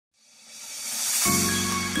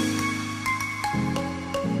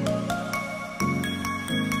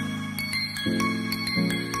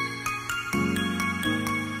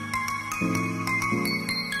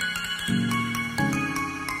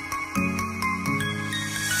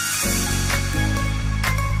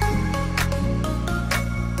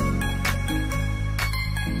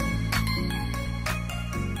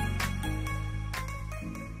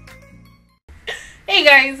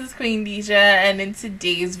Queendija, and in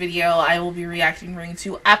today's video I will be reacting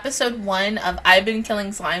to episode 1 of I've Been Killing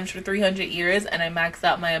Slimes for 300 years and I maxed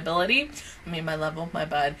out my ability. I mean my level, my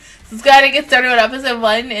bad. So let's go ahead and get started with episode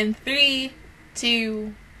 1 in 3,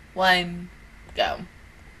 2, 1, go.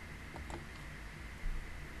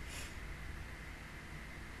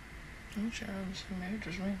 Oh sure, I'm just married,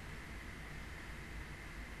 just me.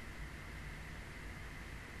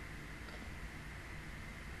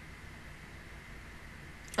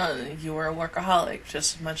 You were a workaholic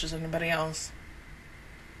just as much as anybody else.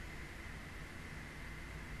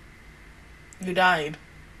 You died.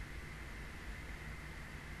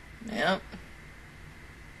 Yep.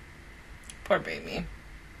 Poor baby.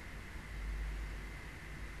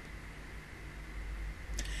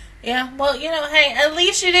 Yeah, well, you know, hey, at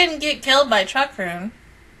least you didn't get killed by truck rune.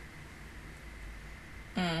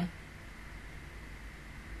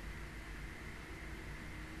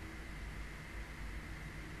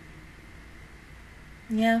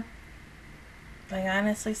 Yeah, I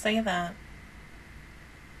honestly say that.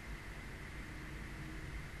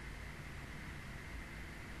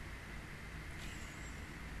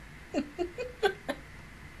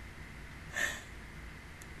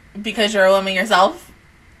 Because you're a woman yourself?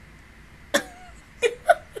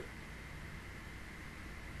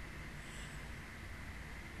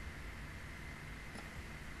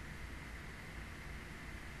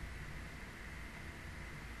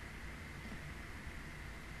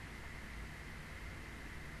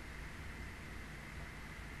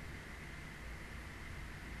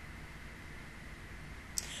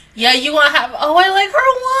 Yeah, you gonna have, oh, I like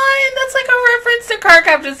her line. That's like a reference to Card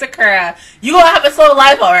Captain Sakura. You gonna have a slow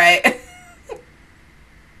life, alright.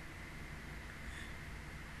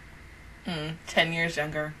 10 years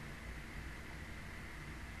younger.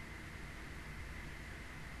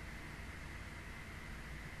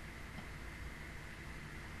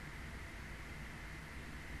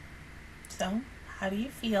 So, how do you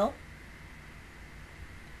feel?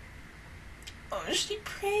 Oh, is she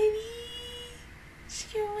pretty?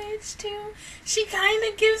 She a witch too. She kind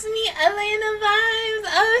of gives me Elena vibes.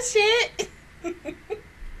 Oh shit.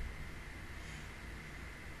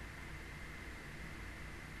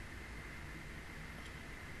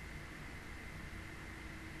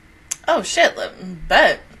 Oh shit,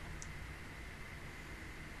 bet.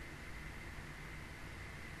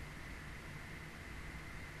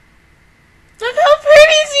 Look how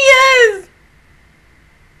pretty she is.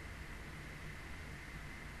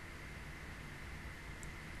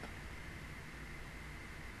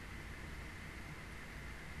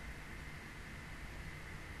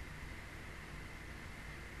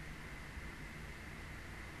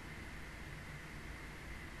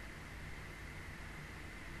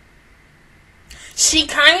 She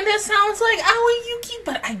kind of sounds like Aoi Yuki,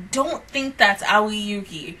 but I don't think that's Aoi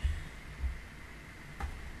Yuki.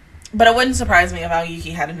 But it wouldn't surprise me if Aoi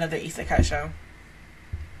Yuki had another isekai show.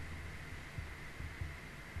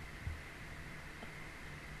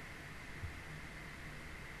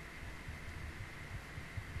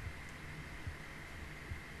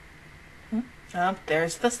 Oh,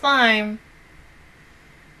 there's the slime.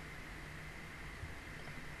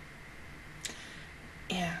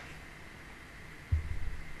 Yeah.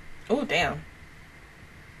 Oh, damn.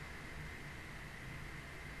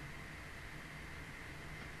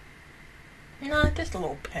 No, just a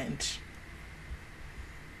little pinch.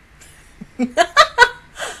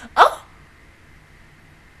 Oh!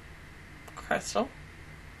 Crystal.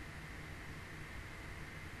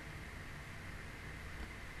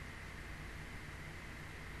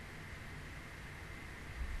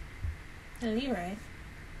 Yeah, you're right.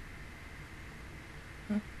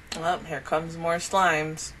 Well, here comes more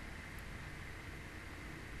slimes.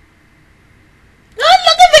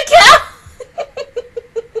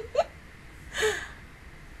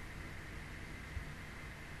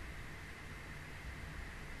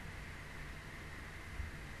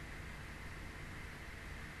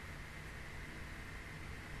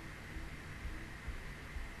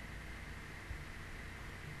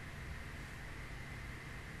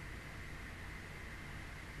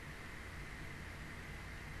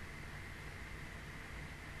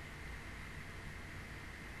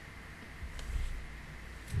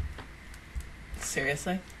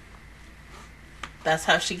 Seriously? That's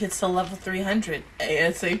how she gets to level 300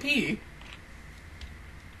 ASAP.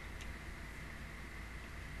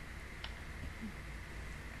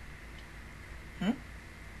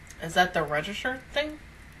 Is that the register thing?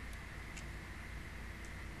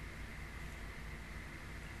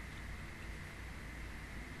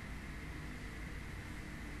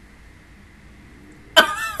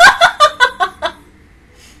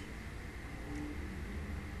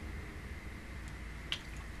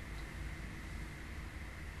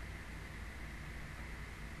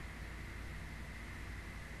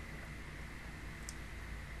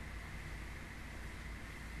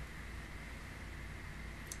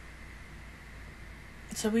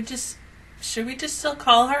 So should we just still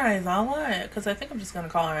call her Aizawa? Because I think I'm just going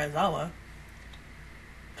to call her Aizawa.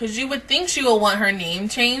 Because you would think she will want her name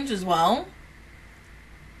changed as well.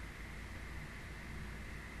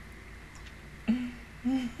 $25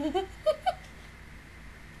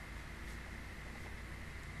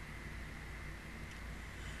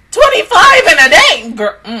 in a day,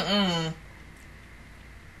 girl.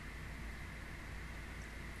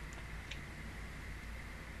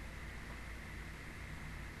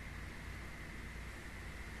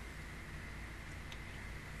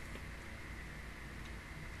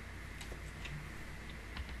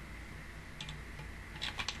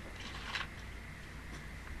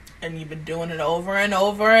 And you've been doing it over and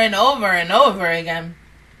over and over and over again.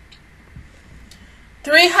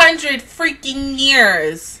 300 freaking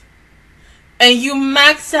years. And you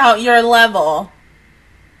max out your level.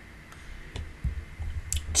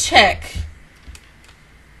 Check.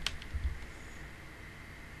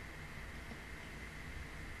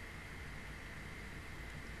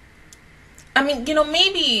 I mean, you know,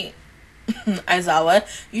 maybe... Aizawa,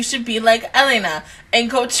 you should be like Elena and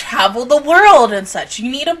go travel the world and such. You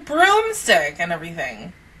need a broomstick and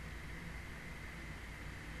everything.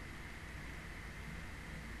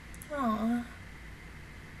 Aww.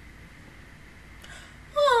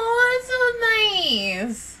 Oh, that's so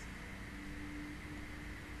nice.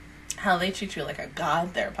 How they treat you like a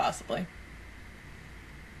god there, possibly.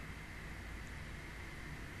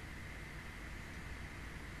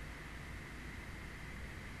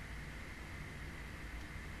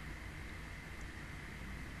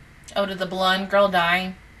 Oh, did the blonde girl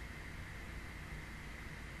die?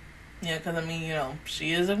 Yeah, because, I mean, you know,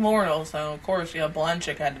 she is immortal, so, of course, yeah, blonde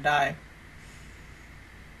chick had to die.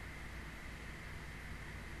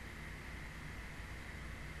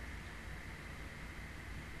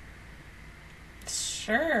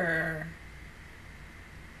 Sure.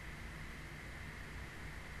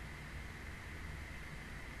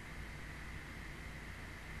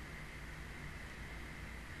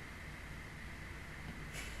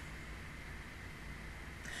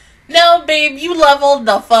 No, babe, you leveled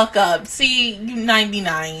the fuck up. See, you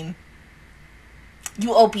 99.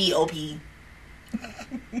 You OP.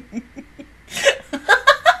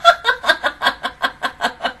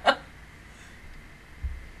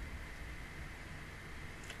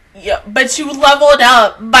 Yeah, but you leveled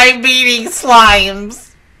up by beating slimes.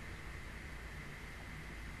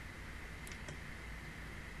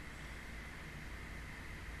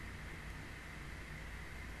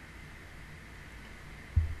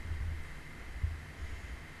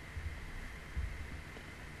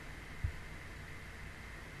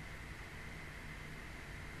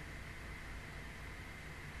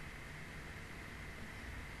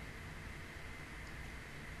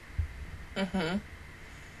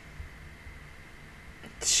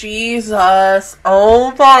 Jesus.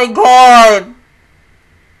 Oh my god.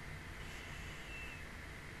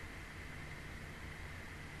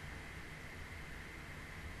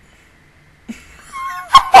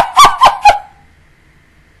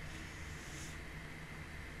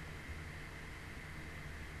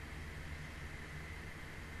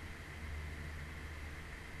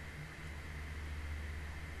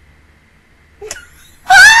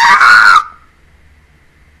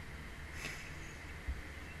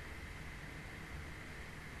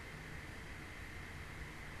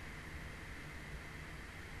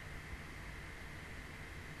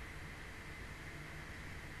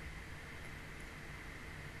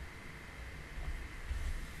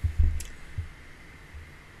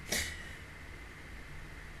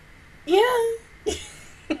 Yeah.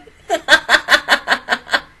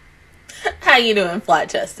 How you doing,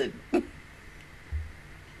 flat-chested?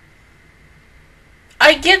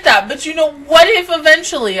 I get that, but you know, what if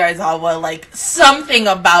eventually, Aizawa, like, something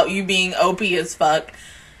about you being OP as fuck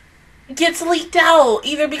gets leaked out,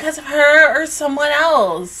 either because of her or someone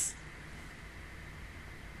else?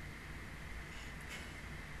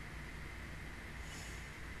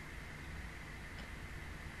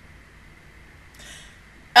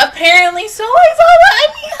 Apparently so, Aizawa. I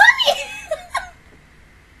mean, honey.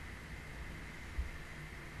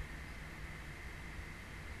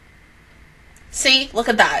 See? Look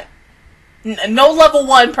at that. No level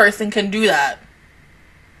 1 person can do that.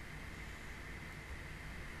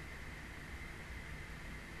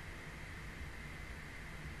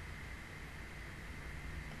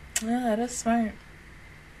 Yeah, that is smart.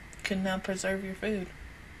 Can now preserve your food.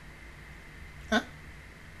 Huh?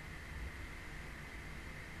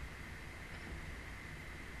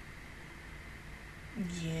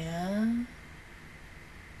 Yeah.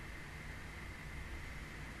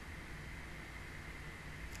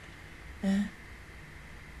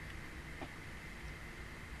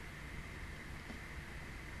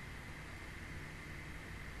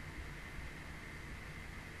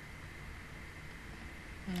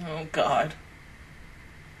 Oh, God.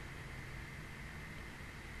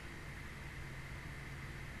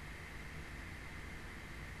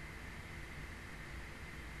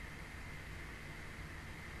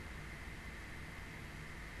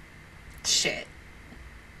 Shit.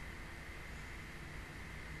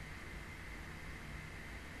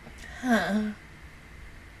 Huh.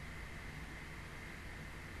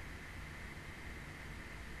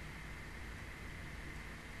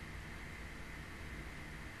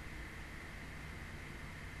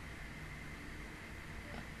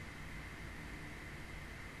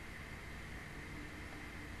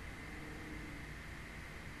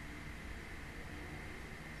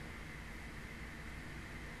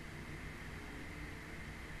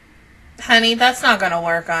 Honey, that's not gonna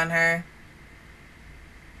work on her.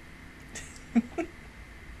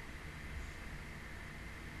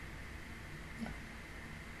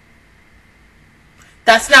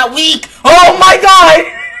 That's not weak. Oh my God.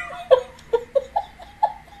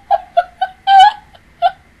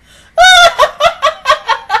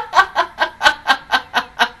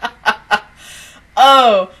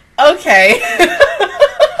 Oh, okay.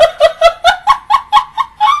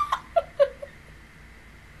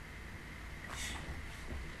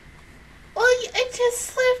 Well, it just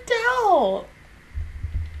slipped out.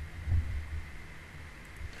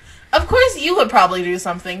 Of course, you would probably do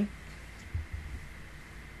something.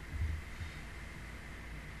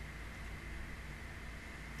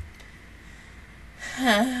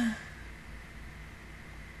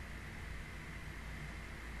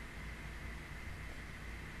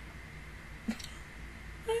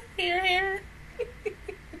 Your hair.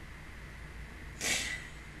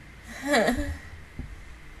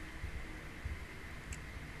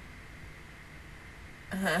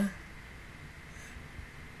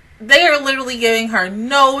 They are literally giving her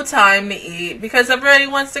no time to eat because everybody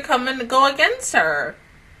wants to come and go against her.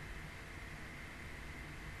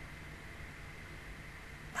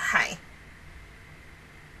 Hi.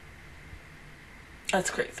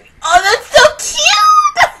 That's crazy. Oh, that's so cute!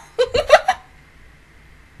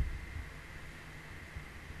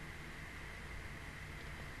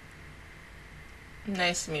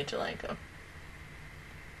 Nice to meet you, Laika.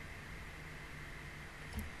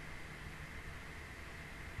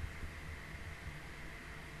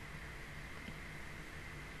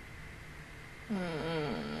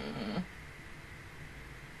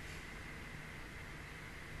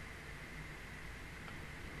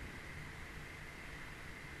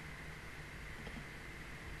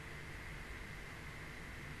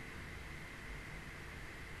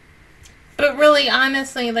 But really,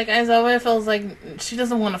 honestly, like, Aizawa feels like she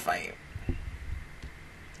doesn't want to fight.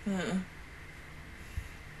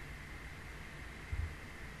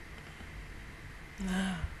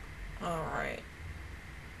 Alright.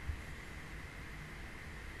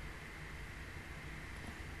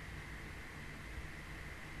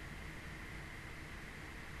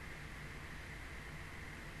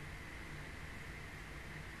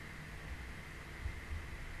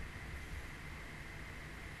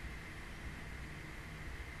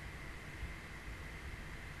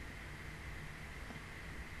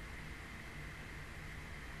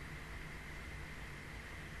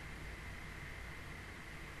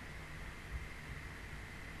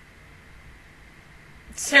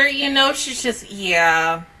 Sir, you know she's just,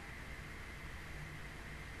 yeah.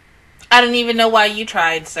 I don't even know why you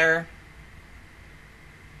tried, sir.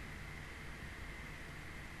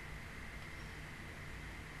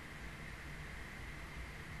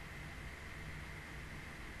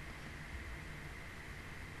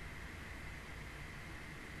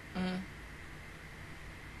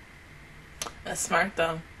 That's smart,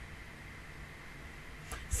 though.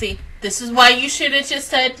 See, this is why you should have just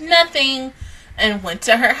said nothing and went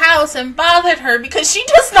to her house and bothered her because she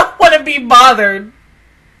does not want to be bothered.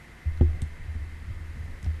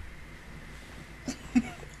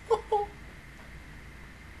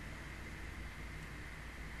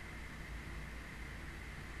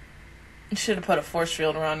 You should have put a force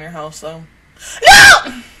field around your house, though.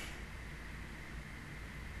 No!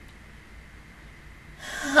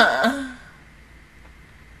 Huh.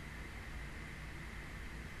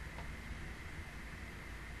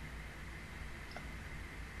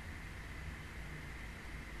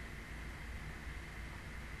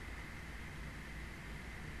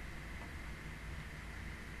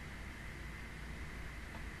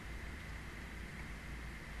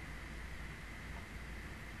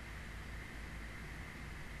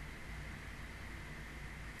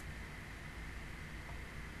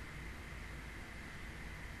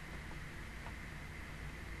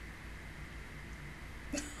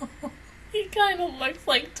 He kind of looks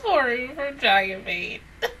like Toru from Giant Bait.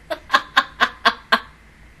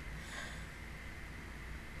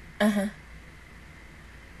 Uh-huh.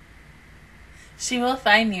 She will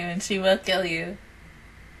find you and she will kill you.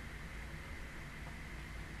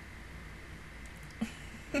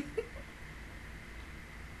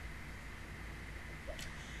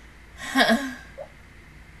 Oh,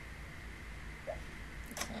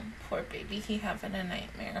 poor baby, he having a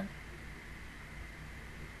nightmare.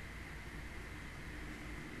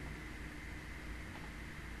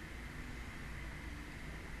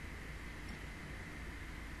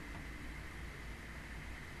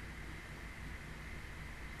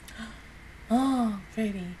 Oh,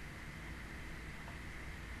 pretty.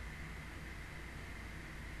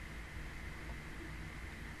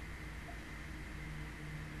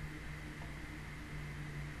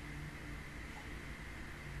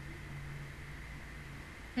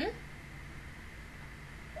 Hmm?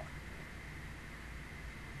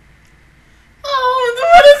 Oh,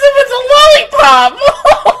 what is it with a lollipop?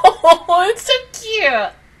 Oh, it's so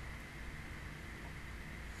cute.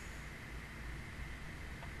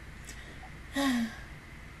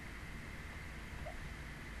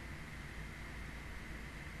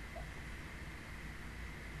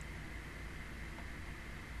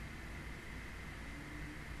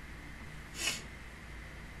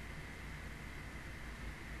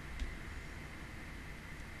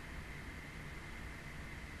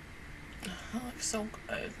 That looks so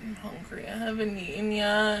good. I'm hungry. I haven't eaten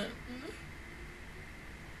yet.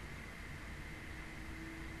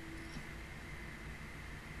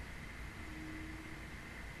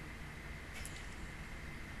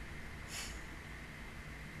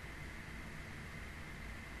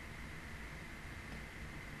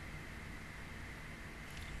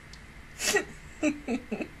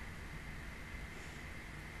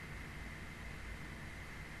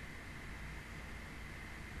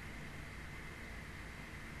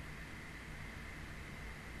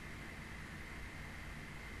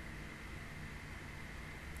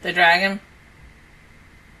 The dragon?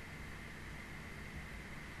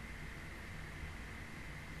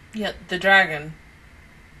 Yeah, the dragon.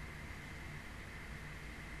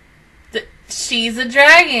 She's a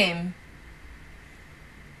dragon.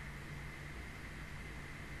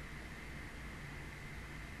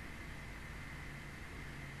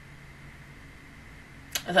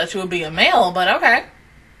 I thought she would be a male, but okay.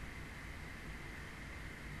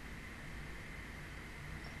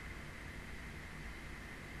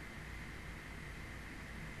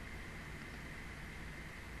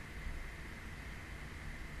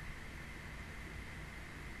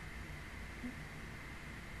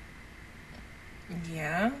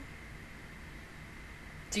 Yeah.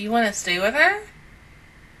 Do you want to stay with her?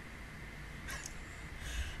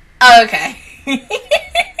 Okay.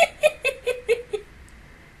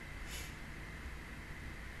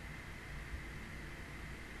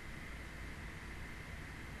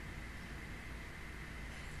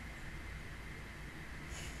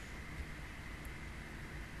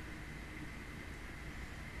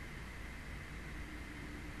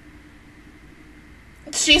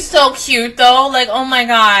 She's so cute though, like, oh my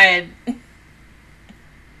god.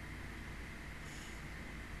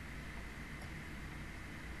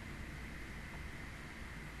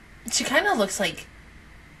 She kind of looks like,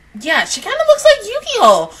 yeah, she kind of looks like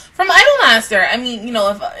Yu-Gi-Oh! From Idolmaster. I mean, you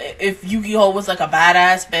know, if Yu-Gi-Oh! Was like a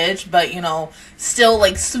badass bitch, but, you know, still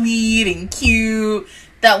like sweet and cute.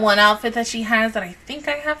 That one outfit that she has that I think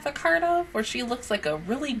I have the card of, where she looks like a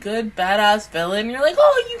really good badass villain. You're like,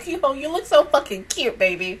 oh, Yu-Gi-Oh! You look so fucking cute,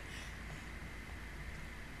 baby.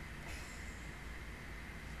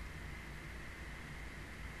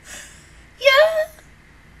 Yeah.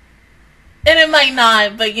 And it might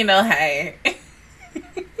not, but you know, hey.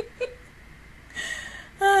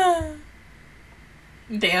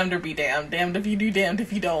 Damned or be damned. Damned if you do, damned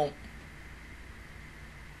if you don't.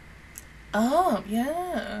 Oh,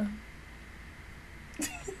 yeah.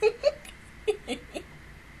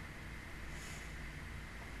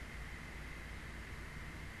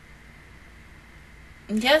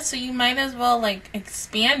 Yeah, so you might as well, like,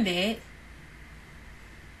 expand it.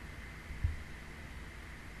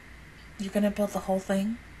 You're gonna build the whole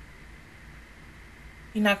thing?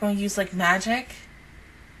 You're not gonna use, like, magic?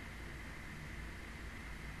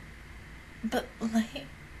 But, like,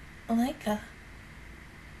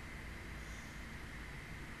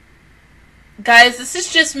 guys, this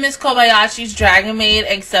is just Miss Kobayashi's Dragon Maid,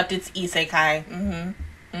 except it's isekai.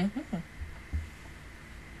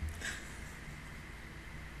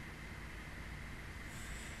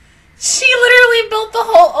 She literally built the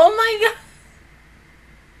whole, oh my god.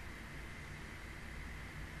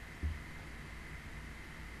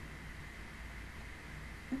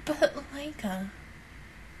 But, like,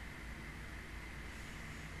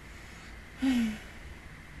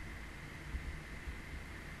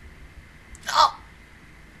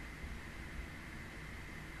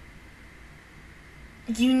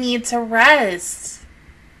 You need to rest.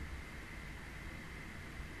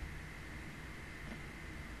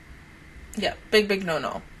 Yeah, big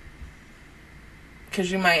no-no.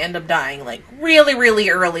 Because you might end up dying, like, really, really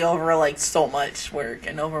early over, like, so much work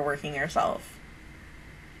and overworking yourself.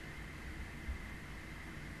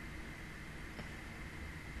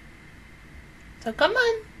 So come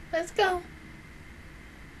on, let's go.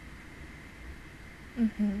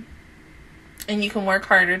 And you can work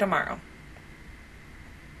harder tomorrow.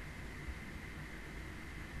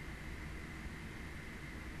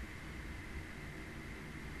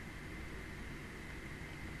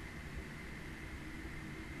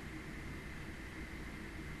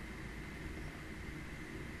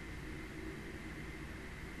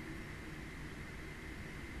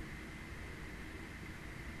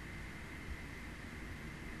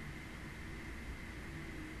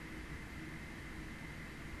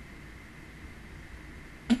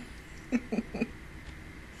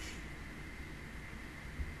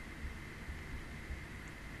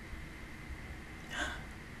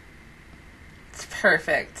 It's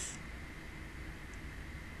perfect.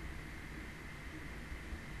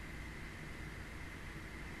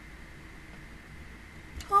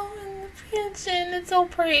 Oh, and the pigeon, it's so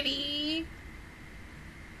pretty.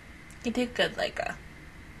 You did good, Leica.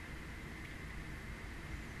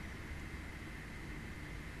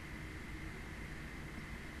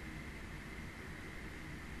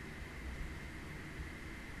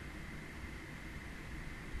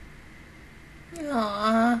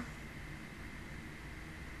 Aww.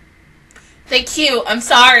 They cute. I'm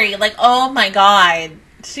sorry. Like, oh my god.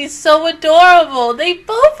 She's so adorable. They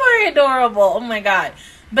both are adorable. Oh my god.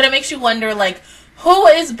 But it makes you wonder, like, who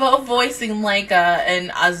is both voicing Leica and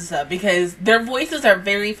Azusa? Because their voices are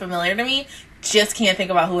very familiar to me. Just can't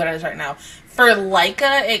think about who it is right now. For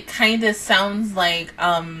Leica, it kind of sounds like,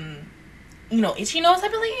 you know, Ichinos, I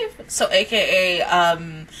believe? So, aka,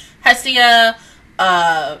 Hestia,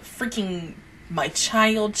 freaking my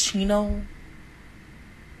child Chino,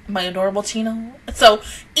 my adorable Chino. So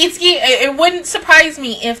Itsuki, it wouldn't surprise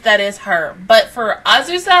me if that is her. But for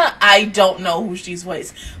Azusa, I don't know who she's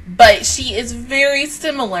voiced, but she is very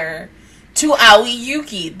similar to Aoi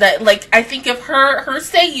Yuki. That, like, I think if her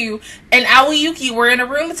Seiyu and Aoi Yuki were in a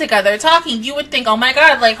room together talking, you would think, oh my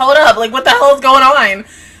god, like, hold up, like, what the hell is going on?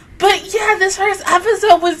 But yeah, this first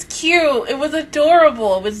episode was cute. It was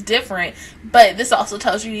adorable. It was different. But this also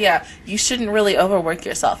tells you, yeah, you shouldn't really overwork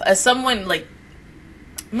yourself. As someone, like,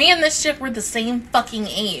 me and this chick were the same fucking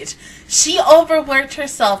age. She overworked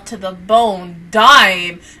herself to the bone,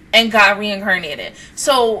 died, and got reincarnated.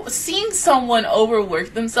 So seeing someone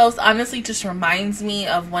overwork themselves honestly just reminds me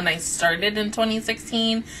of when I started in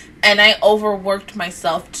 2016 and I overworked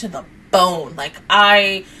myself to the bone. Like,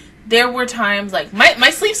 there were times, like,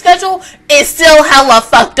 my sleep schedule is still hella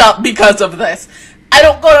fucked up because of this. I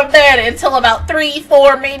don't go to bed until about 3,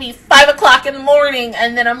 4, maybe 5 o'clock in the morning,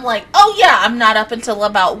 and then I'm like, oh yeah, I'm not up until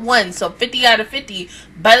about 1, so 50 out of 50.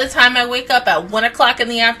 By the time I wake up at 1 o'clock in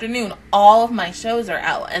the afternoon, all of my shows are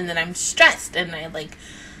out, and then I'm stressed, and I, like,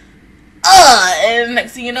 and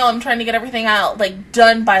next thing you know, I'm trying to get everything out, like,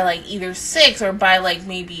 done by, like, either 6, or by, like,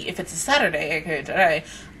 maybe, if it's a Saturday, okay, today,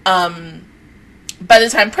 by the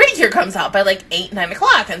time Pretty Cure comes out, by like 8, 9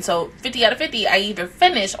 o'clock. And so 50 out of 50, I either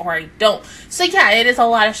finish or I don't. So yeah, it is a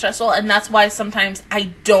lot of stressful. And that's why sometimes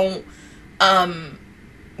I don't,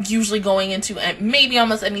 usually going into maybe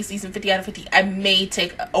almost any season 50 out of 50, I may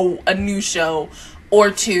take a new show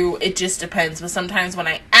or two. It just depends. But sometimes when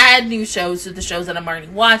I add new shows to the shows that I'm already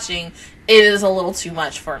watching, it is a little too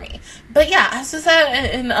much for me. But yeah, Azusa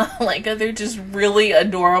and Leica, they're just really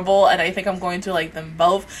adorable, and I think I'm going to like them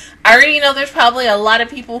both. I already know there's probably a lot of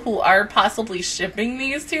people who are possibly shipping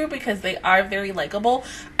these two because they are very likable.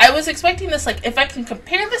 I was expecting this, like, if I can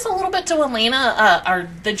compare this a little bit to Elena, or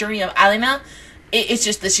The Journey of Alina, it's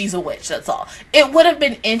just that she's a witch, that's all. It would have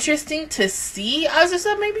been interesting to see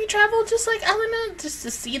Azusa maybe travel just like Elena, just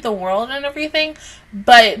to see the world and everything.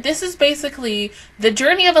 But this is basically the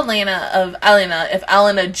journey of Elena, if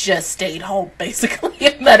Elena just stayed home, basically,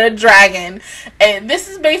 and met a dragon. And this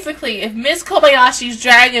is basically if Miss Kobayashi's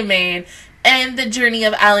Dragon Maid and the journey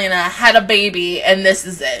of Elena had a baby, and this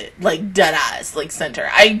is it. Like, dead ass, like, center.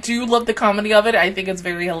 I do love the comedy of it. I think it's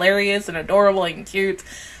very hilarious and adorable and cute.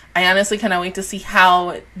 I honestly cannot wait to see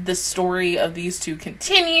how the story of these two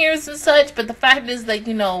continues and such, but the fact is that,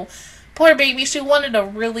 you know, poor baby, she wanted a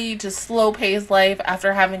really just slow-paced life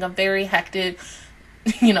after having a very hectic,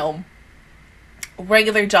 you know,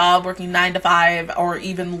 regular job, working 9 to 5 or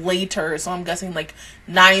even later, so I'm guessing like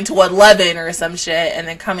 9 to 11 or some shit, and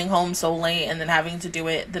then coming home so late and then having to do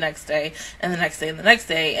it the next day and the next day and the next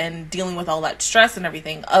day, and dealing with all that stress and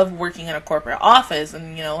everything of working in a corporate office.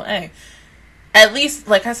 And you know, hey, at least,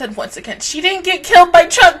 like I said once again, she didn't get killed by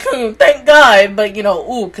Chuck-kun, thank God. But you know,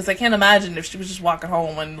 ooh, because I can't imagine if she was just walking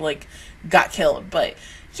home and like got killed. But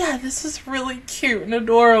yeah, this is really cute and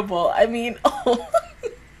adorable. I mean, oh,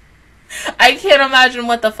 I can't imagine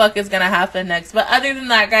what the fuck is gonna happen next. But other than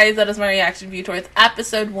that, guys, that is my reaction view towards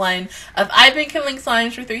episode 1 of I've Been Killing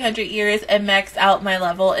Slimes for 300 Years and maxed out my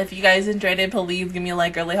level. If you guys enjoyed it, please give me a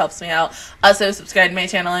like, it really helps me out. Also, subscribe to my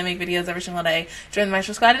channel. I make videos every single day. Join the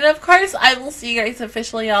Marshall Squad, and of course, I will see you guys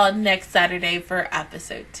officially all next Saturday for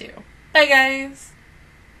episode 2. Bye, guys!